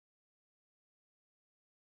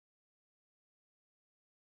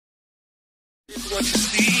Who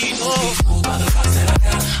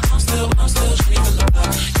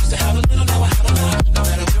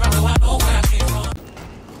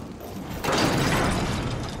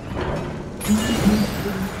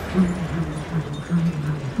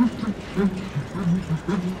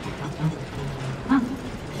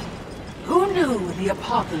knew the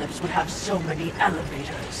apocalypse would have so many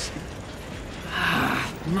elevators?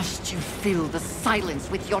 Must you fill the silence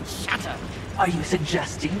with your chatter? Are you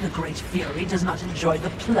suggesting the Great Fury does not enjoy the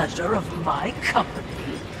pleasure of my company?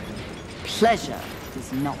 Pleasure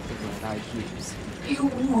is not the word I use. You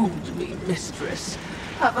wound me, mistress.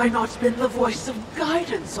 Have I not been the voice of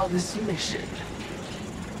guidance on this mission?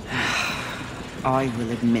 I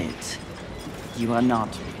will admit, you are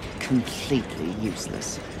not completely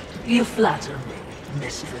useless. You flatter me,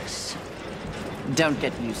 mistress. Don't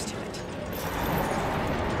get used to it.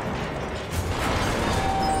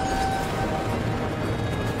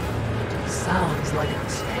 Sounds like a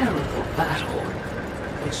terrible battle.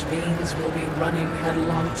 Which means we'll be running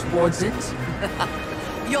headlong towards it?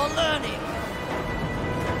 You're learning!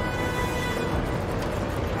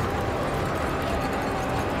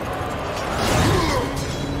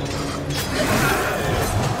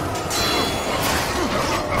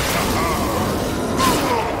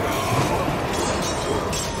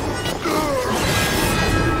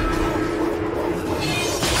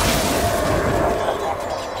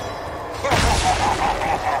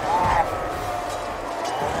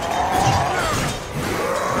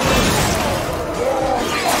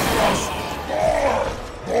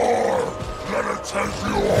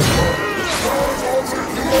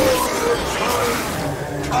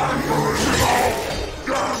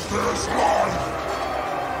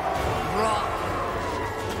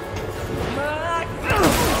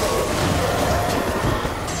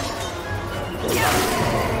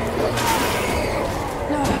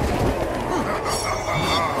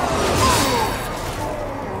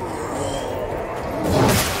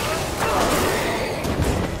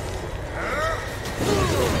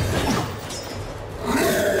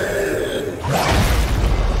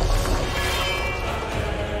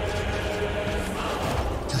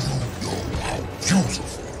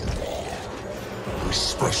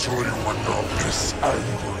 Especially when you're this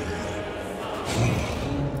angry.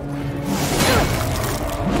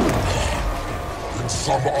 In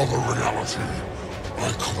some other reality,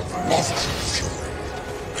 I could have loved you, Fury.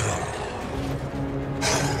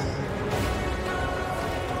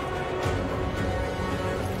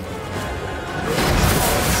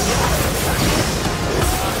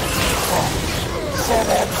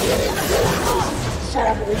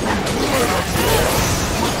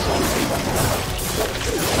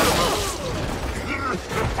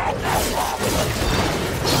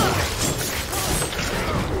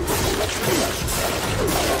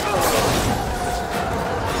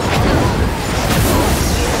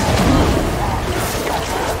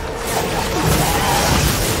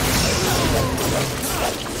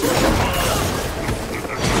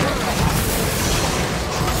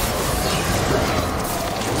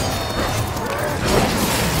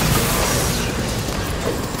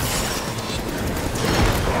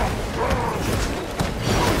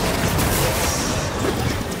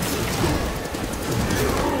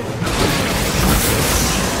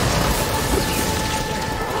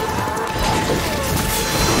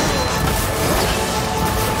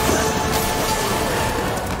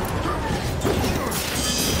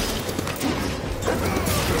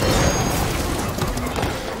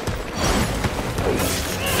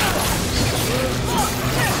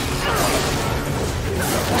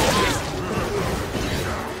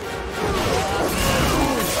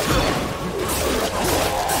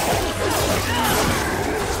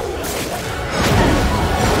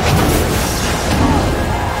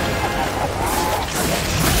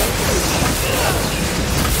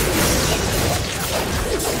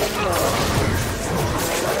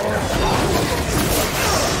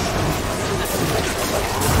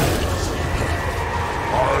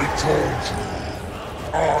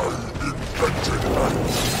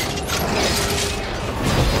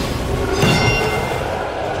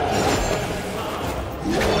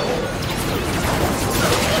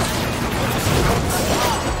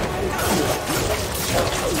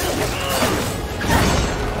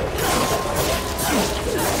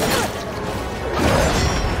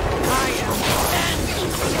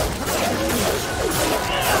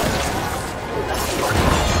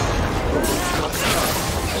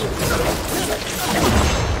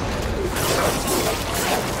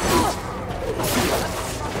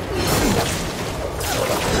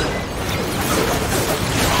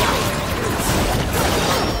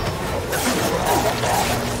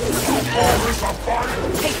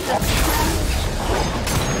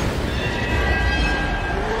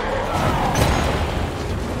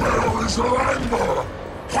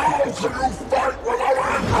 How can you fight without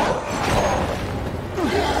anger?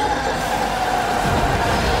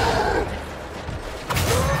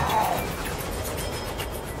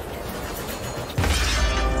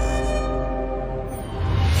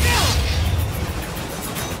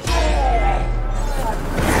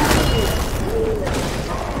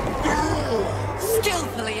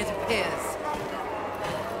 Skillfully, it appears.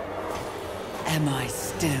 Am I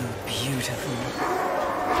still beautiful?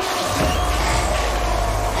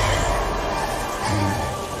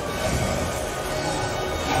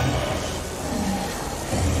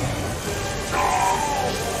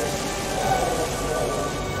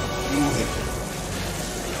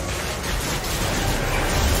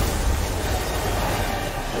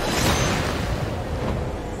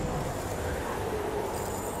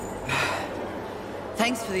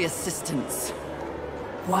 Thanks for the assistance.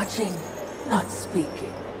 Watching, not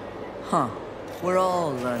speaking. Huh. We're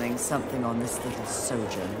all learning something on this little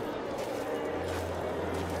sojourn.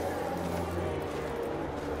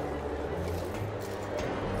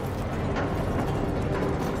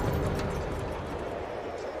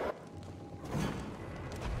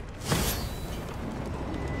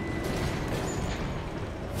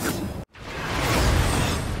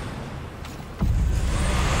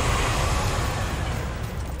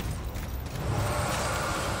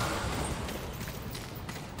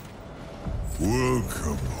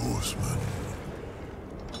 Welcome, horsemen,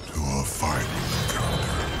 to our final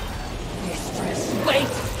encounter. Mistress,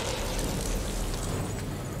 wait!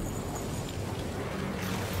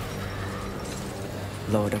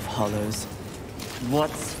 Lord of Hollows,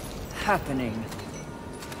 what's happening?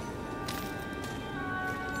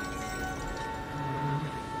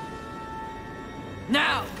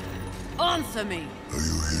 Now! Answer me! Are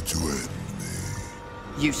you here to end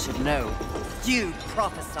me? You should know. You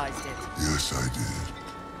prophesized it. Yes, I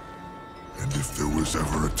did. And if there was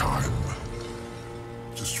ever a time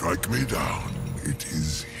to strike me down, it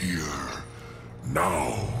is here.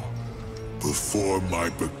 Now. Before my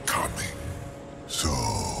becoming. So,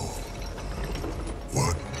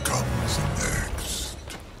 what comes next,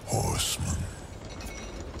 horseman?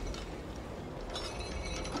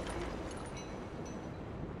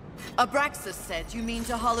 Abraxas said you mean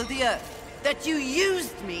to hollow the earth. That you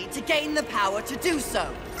used me to gain the power to do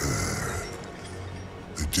so.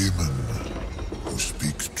 The demon who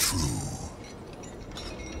speaks true.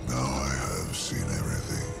 Now I have seen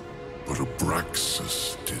everything. But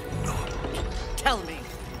Abraxas did not. Tell me.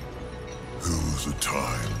 There was a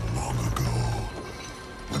time long ago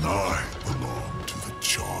when I belonged to the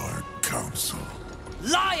Charred Council.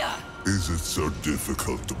 Liar! Is it so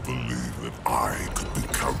difficult to believe that I could be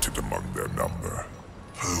counted among their number?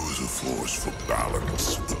 I was a force for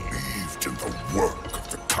balance, believed in the work of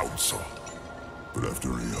the Council. But after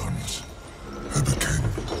eons, I became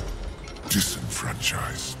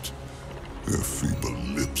disenfranchised. Their feeble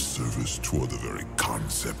lip service toward the very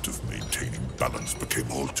concept of maintaining balance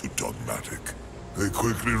became all too dogmatic. They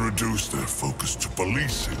quickly reduced their focus to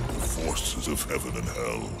policing the forces of heaven and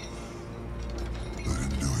hell. But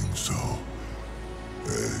in doing so,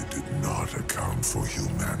 they did not account for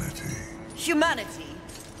humanity. Humanity?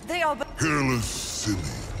 They are but Hairless silly.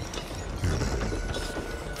 Yes.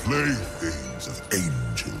 Playthings of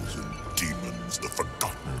angels and demons, the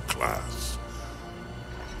forgotten class.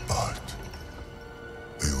 But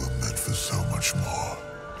they were meant for so much more.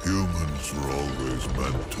 Humans were always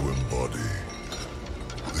meant to embody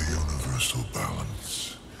the universal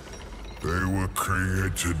balance. They were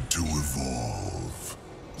created to evolve.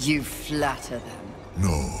 You flatter them.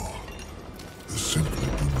 No. They simply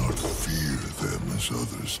do not fear them as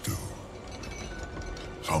others do.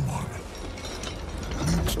 Someone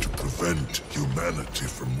needs to prevent humanity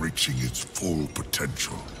from reaching its full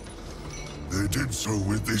potential. They did so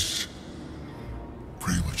with this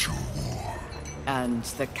premature war. And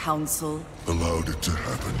the Council? Allowed it to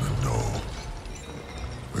happen, and no.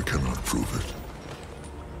 I cannot prove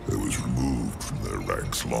it. It was removed from their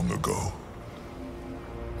ranks long ago.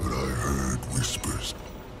 But I heard whispers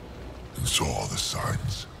and saw the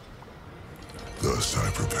signs. Thus I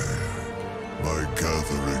prepared my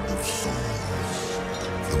gathering of souls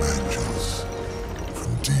from angels,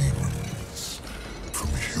 from demons, from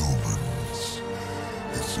humans.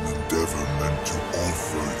 It's an endeavor meant to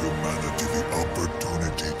offer humanity the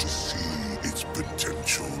opportunity to see its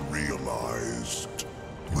potential realized.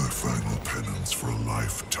 My final penance for a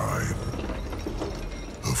lifetime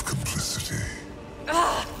of complicity.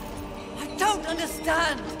 I don't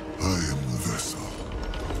understand! I am the vessel.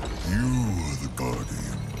 You are the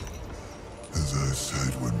guardian. As I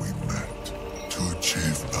said when we met, to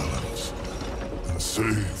achieve balance and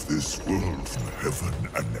save this world from heaven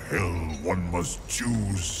and hell, one must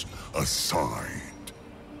choose a side.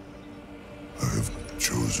 I have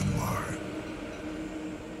chosen mine.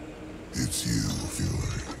 It's you,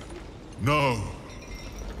 Fury. Now,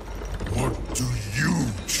 what do you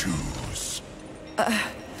choose?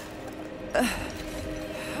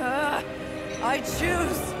 I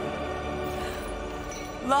choose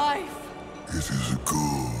life. It is a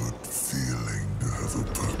good feeling to have a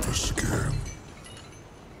purpose again.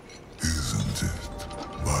 Isn't it,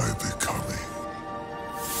 my becoming?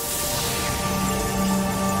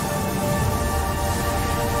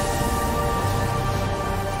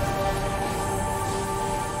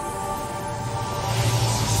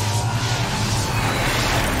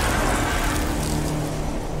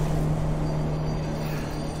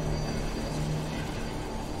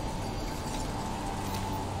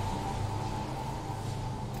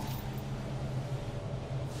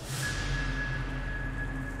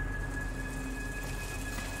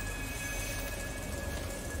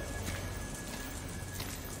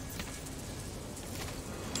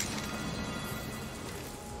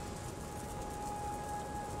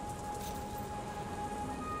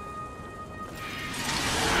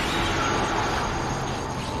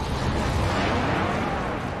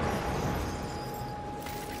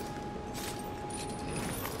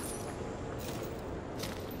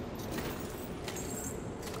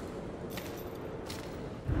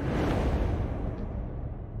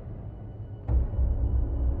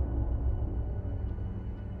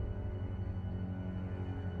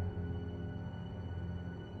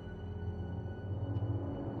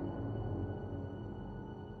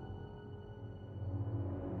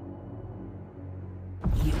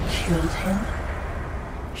 You killed him?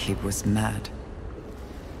 He was mad.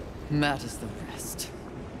 Mad as the rest.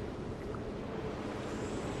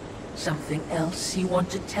 Something else you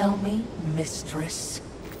want to tell me, mistress?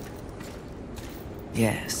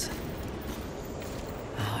 Yes.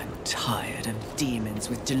 I'm tired of demons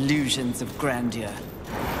with delusions of grandeur.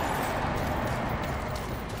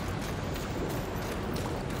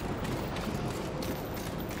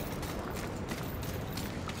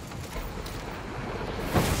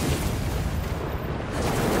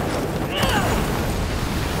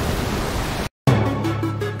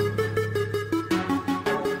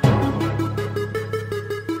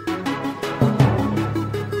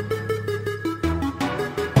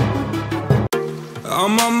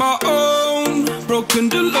 I'm on my own, broken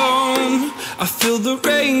and alone. I feel the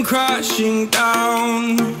rain crashing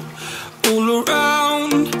down all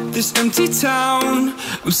around this empty town.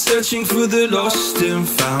 I'm searching for the lost and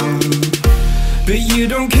found, but you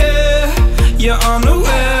don't care, you're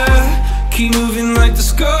unaware. Keep moving like the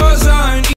scars aren't